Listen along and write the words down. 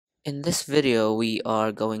In this video, we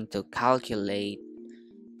are going to calculate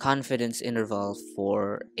confidence interval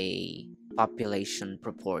for a population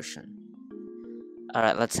proportion.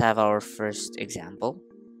 Alright, let's have our first example.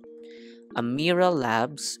 Amira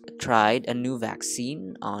Labs tried a new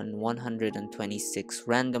vaccine on 126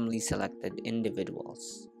 randomly selected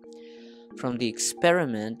individuals. From the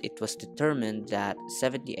experiment, it was determined that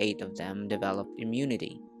 78 of them developed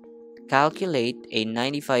immunity. Calculate a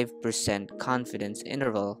 95% confidence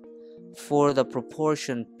interval for the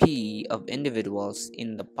proportion P of individuals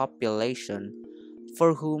in the population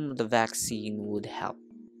for whom the vaccine would help.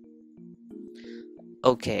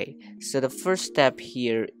 Okay, so the first step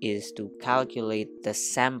here is to calculate the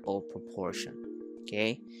sample proportion,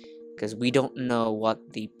 okay? Because we don't know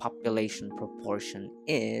what the population proportion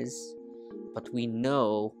is, but we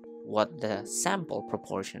know what the sample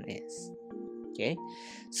proportion is. Okay,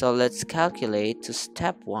 so let's calculate. So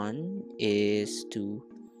step 1 is to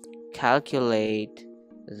calculate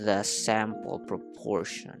the sample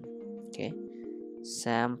proportion. Okay,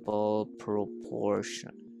 sample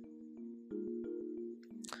proportion.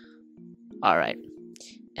 All right,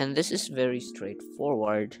 and this is very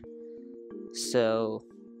straightforward. So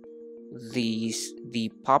the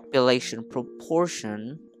population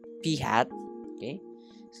proportion p hat, okay,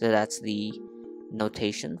 so that's the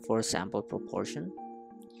notation for sample proportion.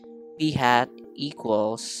 P hat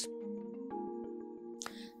equals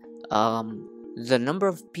the number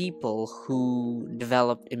of people who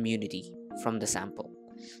developed immunity from the sample.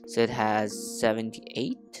 So it has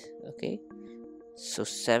 78. Okay, so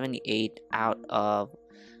 78 out of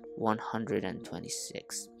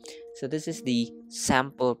 126. So this is the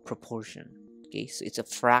sample proportion. Okay, so it's a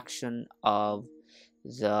fraction of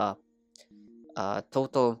the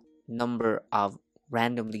total number of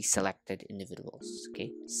randomly selected individuals.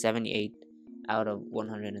 Okay, 78 out of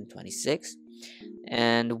 126.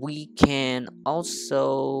 And we can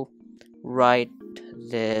also write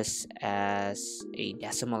this as a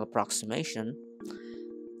decimal approximation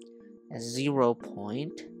as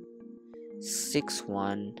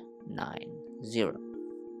 0.6190.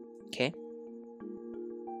 Okay,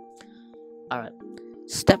 all right,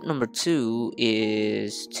 step number 2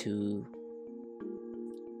 is to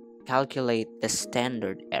calculate the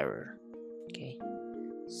standard error. Okay,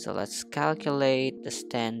 so let's calculate the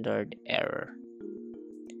standard error.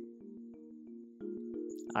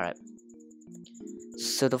 All right,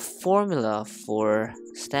 so the formula for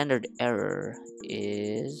standard error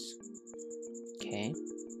is, okay,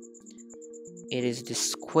 it is the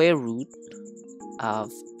square root of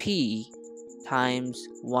p times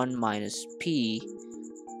 1 minus p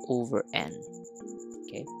over n.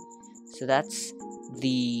 Okay, so that's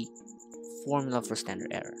the formula for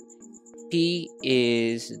standard error. P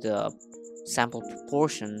is the sample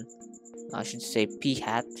proportion, I should say p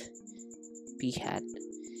hat,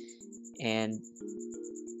 and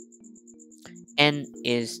n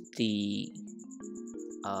is the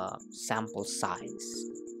sample size.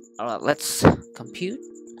 Alright, let's compute.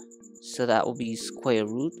 So that will be square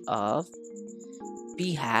root of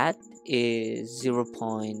p hat is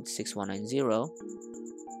 0.6190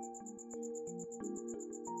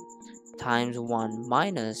 times 1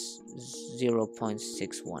 minus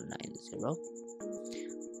 0.6190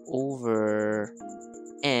 over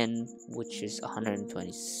n, which is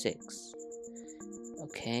 126.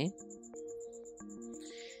 Okay,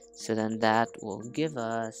 so then that will give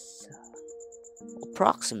us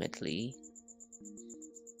approximately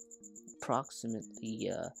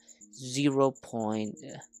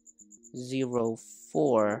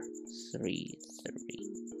 0.0433.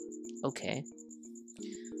 Okay,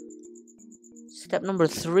 step number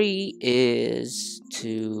 3 is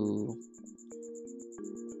to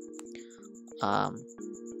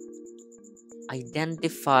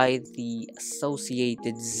identify the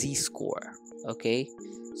associated z-score. Okay,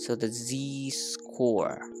 so the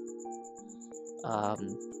z-score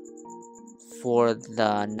for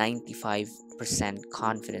the 95%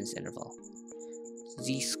 confidence interval.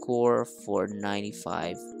 Z-score for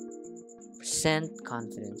 95%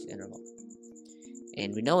 confidence interval,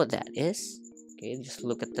 and we know what that is. Okay, just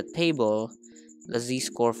look at the table. The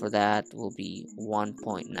z-score for that will be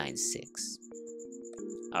 1.96.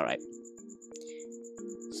 all right,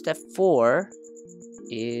 step 4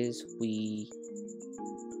 is we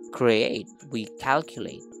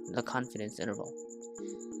calculate the confidence interval.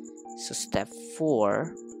 So step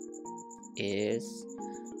 4 is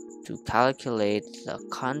to calculate the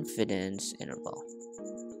confidence interval.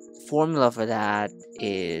 Formula for that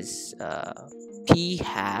is p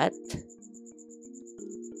hat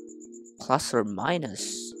plus or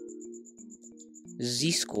minus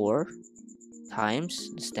z-score times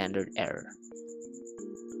the standard error.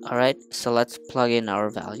 Alright, so let's plug in our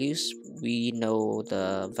values. We know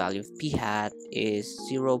the value of p hat is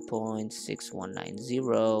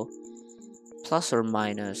 0.6190 plus or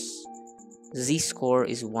minus z-score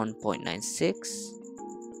is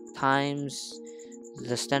 1.96 times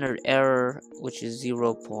the standard error, which is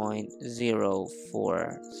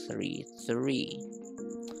 0.0433.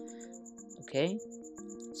 Okay,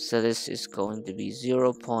 so this is going to be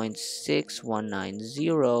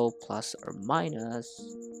 0.6190 plus or minus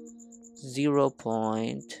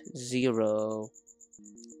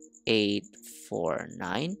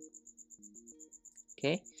 0.0849.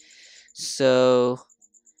 Okay, so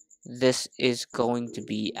this is going to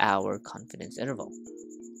be our confidence interval.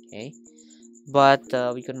 Okay, but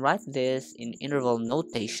we can write this in interval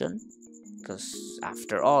notation, because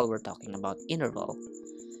after all we're talking about interval.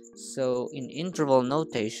 So in interval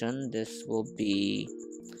notation, this will be,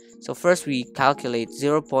 so first we calculate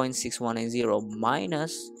 0.6190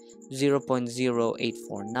 minus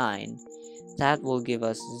 0.0849. That will give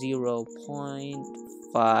us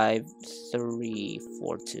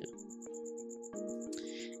 0.5342.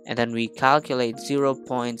 And then we calculate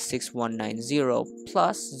 0.6190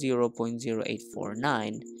 plus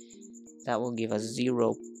 0.0849. That will give us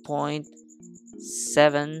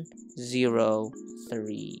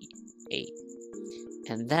 0.7038.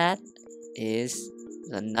 And that is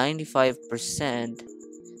the 95%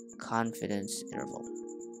 confidence interval.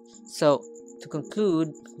 So to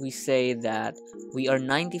conclude, we say that we are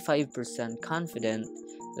 95% confident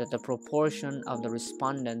that the proportion of the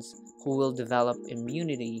respondents who will develop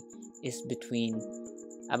immunity is between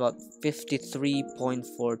about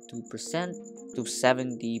 53.42% to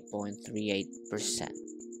 70.38%.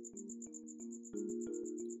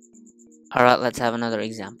 Alright, let's have another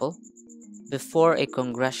example. Before a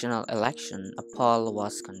congressional election, a poll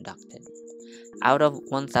was conducted. Out of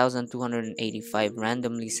 1,285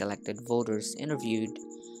 randomly selected voters interviewed,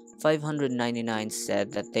 599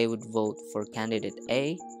 said that they would vote for candidate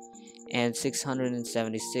A, and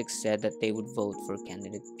 676 said that they would vote for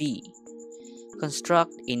candidate B.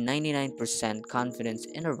 Construct a 99% confidence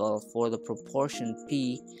interval for the proportion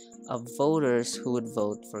P of voters who would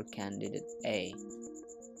vote for candidate A.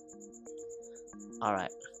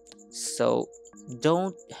 Alright, so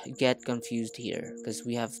don't get confused here, because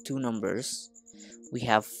we have two numbers. We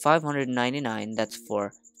have 599, that's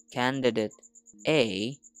for candidate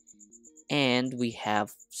A, and we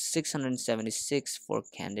have 676 for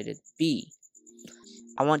candidate B.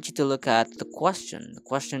 I want you to look at the question. The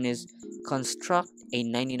question is, construct a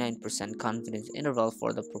 99% confidence interval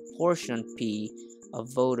for the proportion P of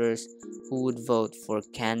voters who would vote for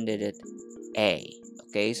candidate A.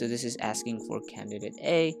 Okay, so this is asking for candidate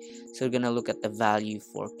A, so we're gonna look at the value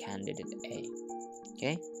for candidate A.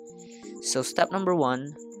 Okay, so step number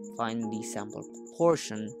one, find the sample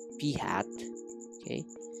proportion p hat. Okay,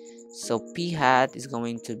 so p hat is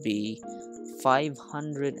going to be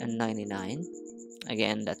 599,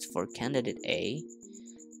 again that's for candidate A,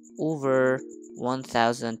 over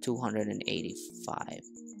 1,285,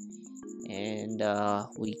 and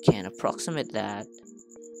we can approximate that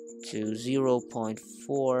to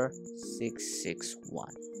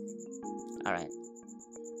 0.4661. Alright,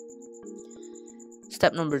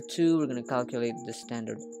 step number two, we're going to calculate the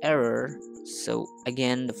standard error. So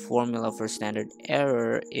again, the formula for standard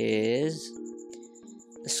error is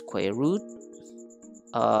the square root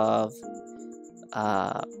of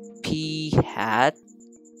p hat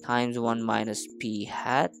times 1 minus p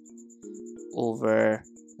hat over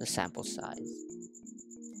the sample size.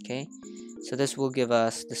 Okay, so this will give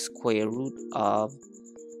us the square root of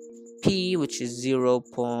p, which is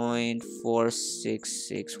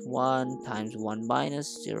 0.4661 times 1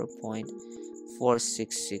 minus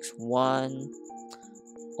 0.4661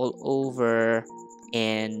 all over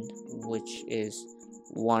n, which is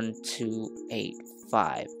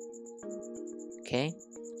 1285. Okay,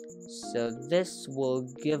 so this will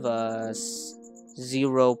give us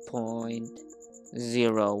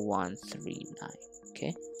 0.0139.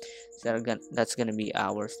 Okay, so that's gonna be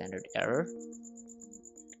our standard error.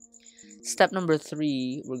 Step number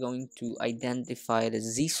three, we're going to identify the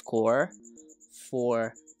z-score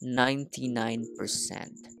for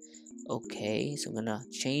 99%. Okay, so I'm gonna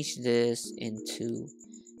change this into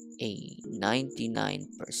a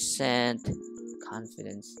 99%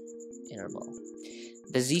 confidence interval.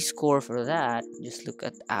 The z-score for that, just look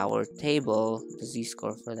at our table, the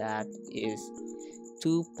z-score for that is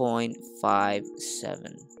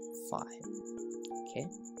 2.575. Okay,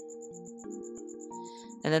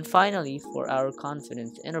 and then finally, for our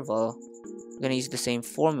confidence interval, we're going to use the same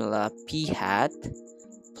formula, p hat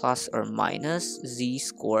plus or minus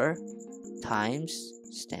z-score times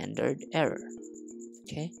standard error.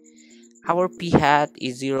 Okay, our p-hat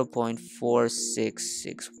is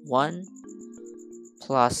 0.4661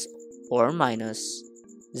 plus or minus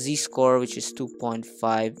z-score, which is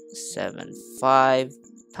 2.575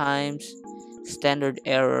 times standard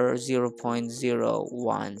error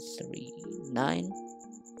 0.0139.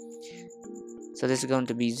 So this is going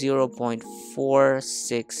to be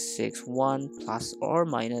 0.4661 plus or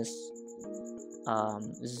minus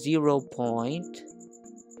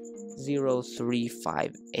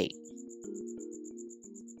 0.0358.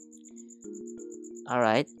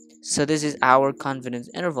 Alright, so this is our confidence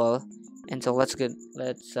interval, and so let's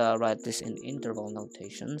write this in interval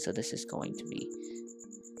notation. So this is going to be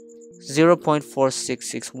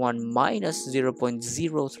 0.4661 minus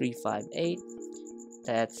 0.0358.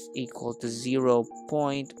 That's equal to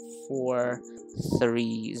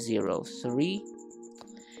 0.4303.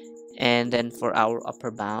 And then for our upper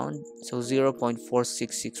bound, so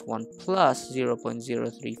 0.4661 plus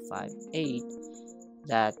 0.0358,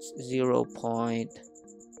 that's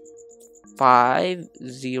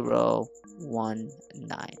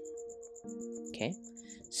 0.5019. Okay,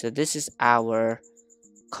 so this is our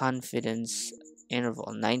confidence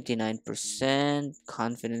interval, 99%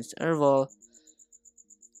 confidence interval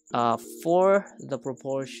for the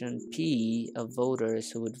proportion P of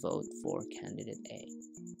voters who would vote for candidate A.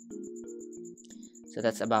 So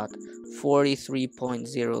that's about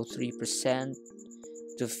 43.03%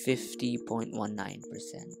 to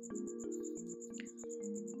 50.19%.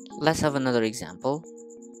 Let's have another example.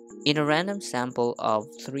 In a random sample of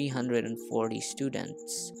 340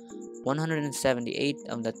 students, 178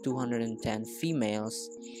 of the 210 females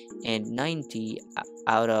and 90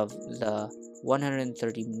 out of the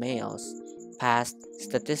 130 males passed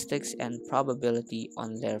statistics and probability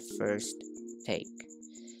on their first take.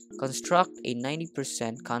 Construct a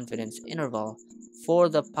 90% confidence interval for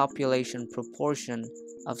the population proportion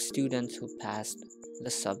of students who passed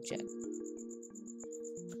the subject.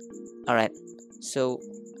 Alright, so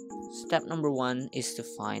step number 1 is to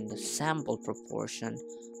find the sample proportion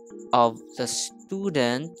of the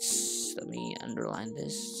students. Let me underline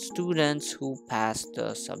this: students who passed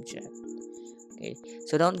the subject. Okay,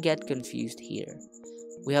 so don't get confused here.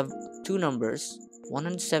 We have two numbers,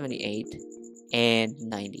 178 and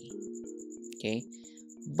 90. Okay,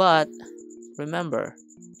 but remember,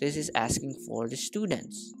 this is asking for the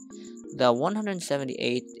students. The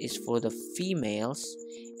 178 is for the females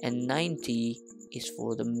and 90 is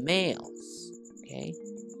for the males. Okay,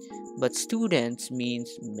 but students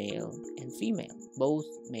means male and female, both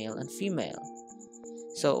male and female.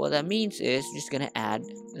 So what that means is just gonna add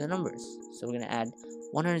the numbers. So we're gonna add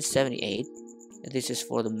 178. This is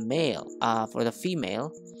for the male, for the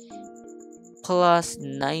female, plus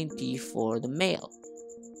 90 for the male,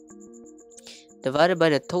 divided by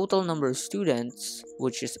the total number of students,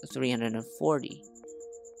 which is 340.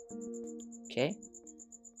 Okay,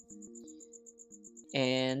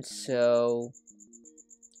 and so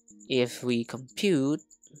if we compute,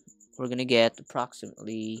 we're gonna get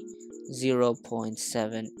approximately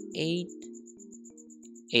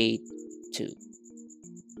 0.7882.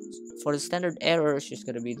 For the standard error, it's just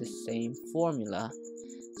gonna be the same formula.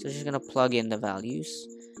 So just gonna plug in the values.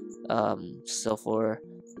 So for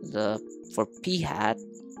p hat,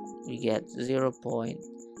 we get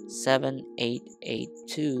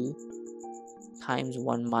 0.7882 times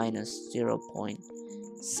 1 minus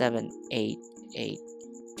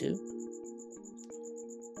 0.7882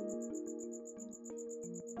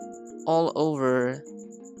 all over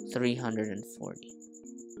 340.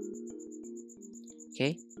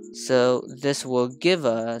 Okay, so this will give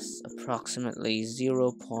us approximately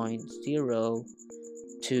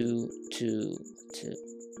 0.0222.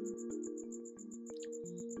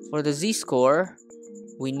 For the z-score,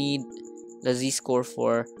 we need the z-score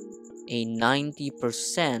for a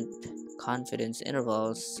 90% confidence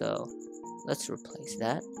interval, so let's replace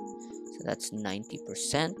that. So that's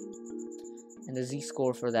 90%, and the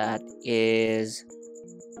z-score for that is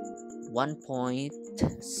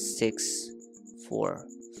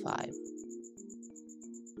 1.645.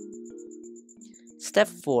 Step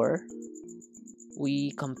 4,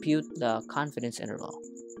 we compute the confidence interval.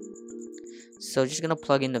 So just gonna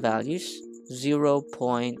plug in the values.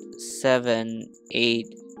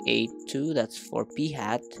 0.7882, that's for p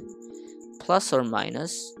hat, plus or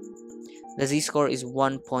minus the z-score is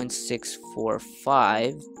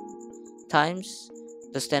 1.645 times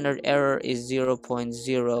the standard error is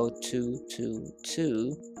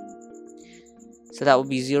 0.0222. So that would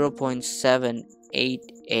be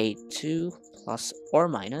 0.7882 plus or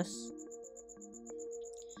minus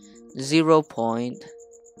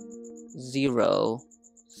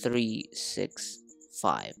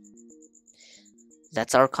 0.0365.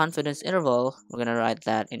 That's our confidence interval. We're going to write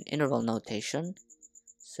that in interval notation.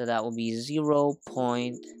 So that will be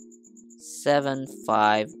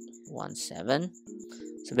 0.7517.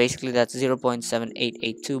 So basically that's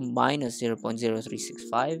 0.7882 minus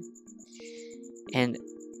 0.0365. And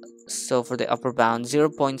so for the upper bound,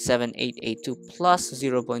 0.7882 plus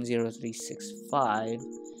 0.0365,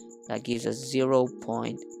 that gives us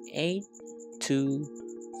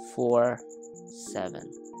 0.8247.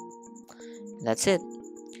 That's it.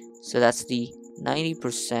 So that's the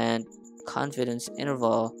 90% confidence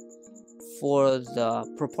interval for the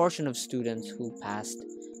proportion of students who passed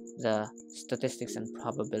the statistics and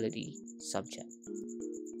probability subject.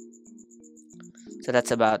 So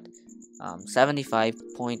that's about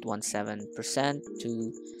 75.17%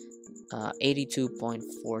 to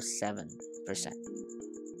 82.47%.